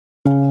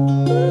Rankin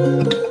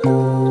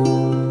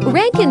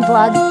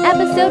Vlogs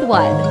Episode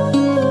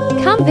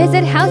 1. Come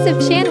visit House of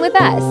Chan with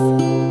us.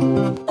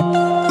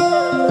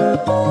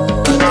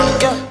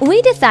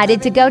 We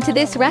decided to go to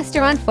this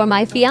restaurant for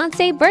my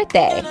fiancé's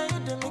birthday.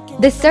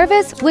 The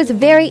service was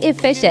very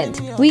efficient.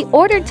 We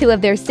ordered 2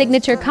 of their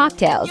signature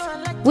cocktails,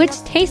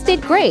 which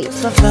tasted great.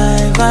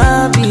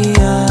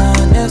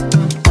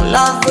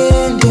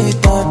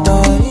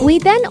 We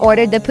then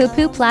ordered the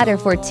poo-poo platter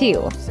for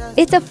 2.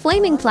 It's a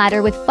flaming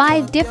platter with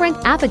 5 different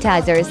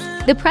appetizers.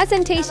 The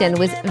presentation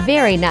was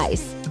very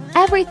nice.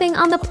 Everything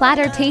on the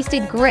platter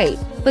tasted great,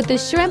 but the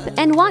shrimp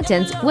and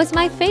wontons was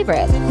my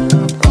favorite.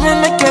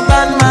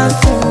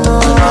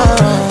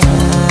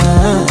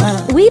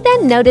 We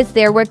then noticed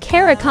there were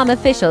CARICOM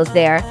officials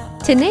there.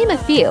 To name a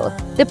few,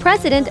 the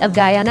President of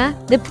Guyana,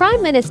 the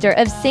Prime Minister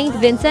of St.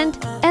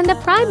 Vincent, and the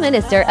Prime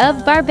Minister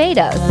of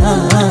Barbados.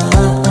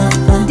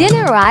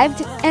 Dinner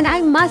arrived, and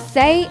I must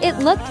say it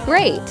looked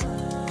great.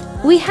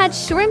 We had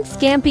shrimp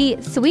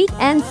scampi, sweet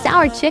and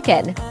sour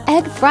chicken,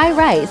 egg fry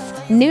rice,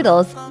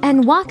 noodles,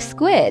 and wok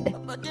squid.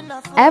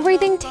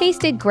 Everything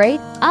tasted great.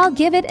 I'll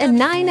give it a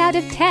 9 out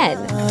of 10.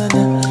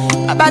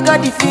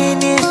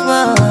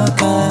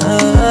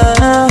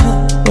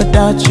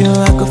 Without you,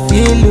 I could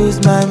feel lose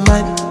my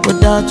mind.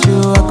 Without you,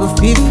 I could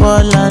feel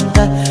fall and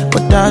die.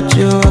 Without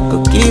you, I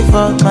could give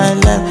up my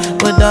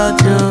life.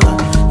 Without you.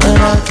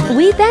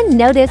 We then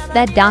noticed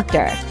that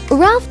Dr.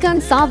 Ralph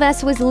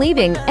Gonsalves was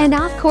leaving, and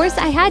of course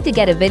I had to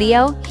get a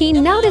video. He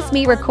noticed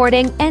me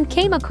recording and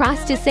came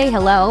across to say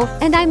hello,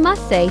 and I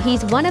must say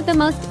he's one of the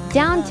most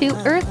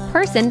down-to-earth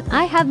person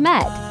I have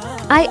met.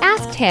 I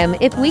asked him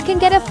if we can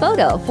get a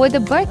photo for the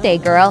birthday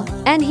girl,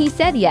 and he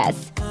said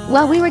yes.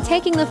 While we were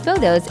taking the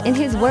photos, in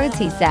his words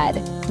he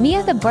said,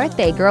 "Mia the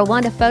birthday girl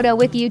want a photo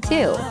with you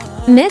too."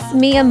 Miss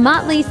Mia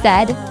Mottley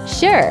said,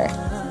 "Sure."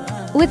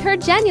 With her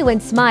genuine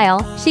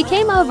smile, she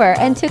came over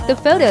and took the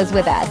photos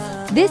with us.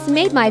 This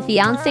made my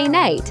fiancé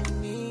night.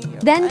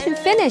 Then to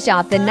finish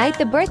off the night,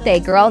 the birthday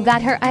girl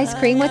got her ice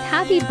cream with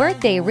happy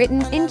birthday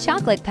written in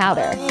chocolate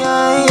powder.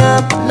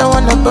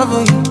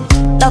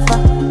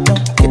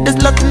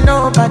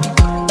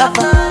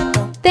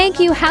 Thank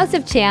you, House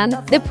of Chan,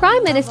 the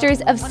Prime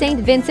Ministers of St.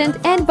 Vincent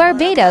and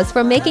Barbados,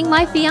 for making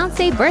my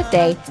fiancé's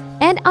birthday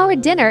and our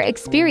dinner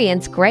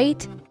experience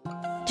great.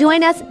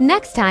 Join us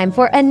next time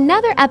for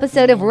another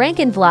episode of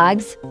Rankin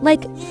Vlogs.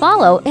 Like,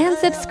 follow, and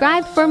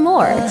subscribe for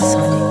more.